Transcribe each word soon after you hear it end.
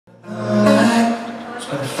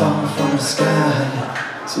gonna fall from the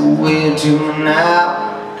sky. So where to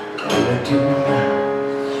now? Where to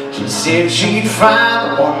now? She said she'd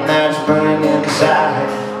find the one that's burning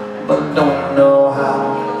inside, but I don't know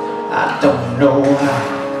how. I don't know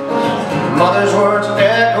how. Mother's words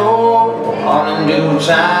echo on in due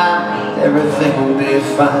time. Everything will be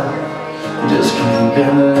fine. Just keep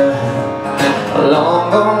in line. A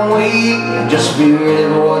long gone way, just be ready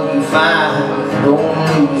for what you find. Don't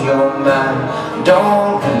lose your mind.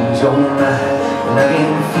 Don't lose your mind. And I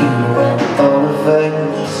can feel it on her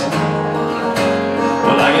face.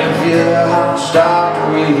 Well, I can feel her heart start to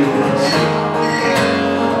race.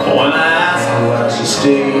 When I ask her why she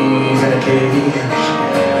stays in a cage,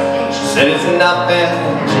 she said it's nothing,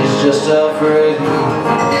 she's just afraid.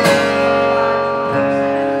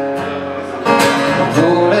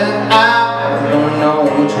 Pulling out, I don't know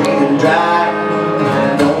which way to drive.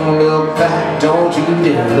 Don't look back, don't you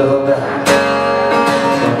dare look back.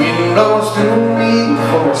 The wind blows through me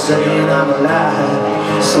for a second, I'm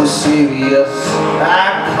alive. So serious,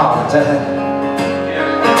 like a heart attack.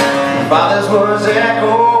 Father's words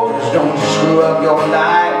echo, don't you screw up your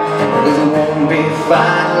life, because it won't be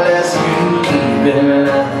fine unless you keep it in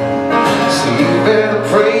line. So you better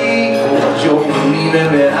pray for what you're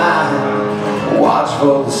leaving behind. Watch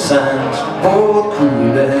for the signs, both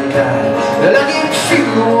cruel and kind. And I can feel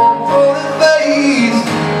the warmth on his face.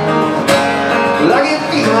 I can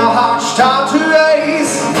feel my heart start to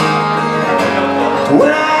race. When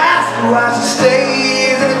I ask her why she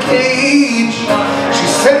stays in a cage, she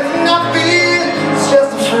said it's nothing, it's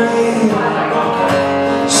just afraid.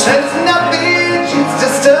 She said it's nothing, she's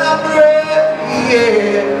just afraid,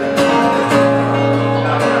 yeah.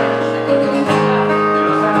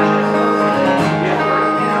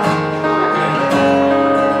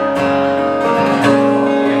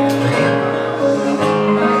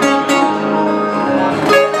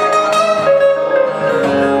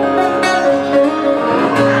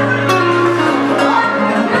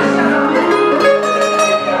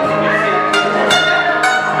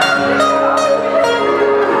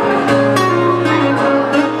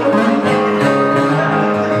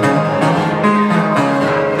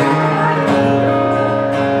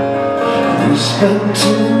 Spoke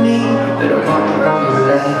to me, but I want to run your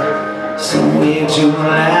life. So we're too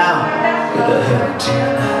loud, with the hurt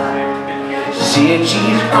tonight. She said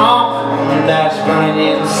she's off, and that's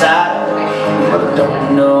burning inside. But I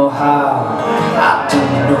don't know how, I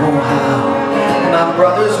don't know how. My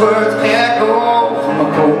brother's words echo from a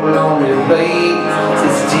cold lonely place.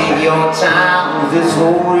 Says take your time, this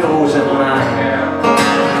whole yours and mine.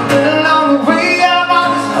 And on the way I've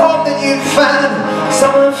always hoped that you'd find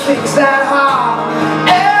someone fix that heart.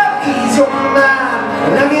 Ease your mind,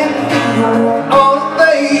 and I can feel on the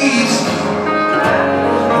face,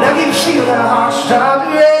 and I can feel that heart start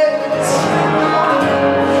to race.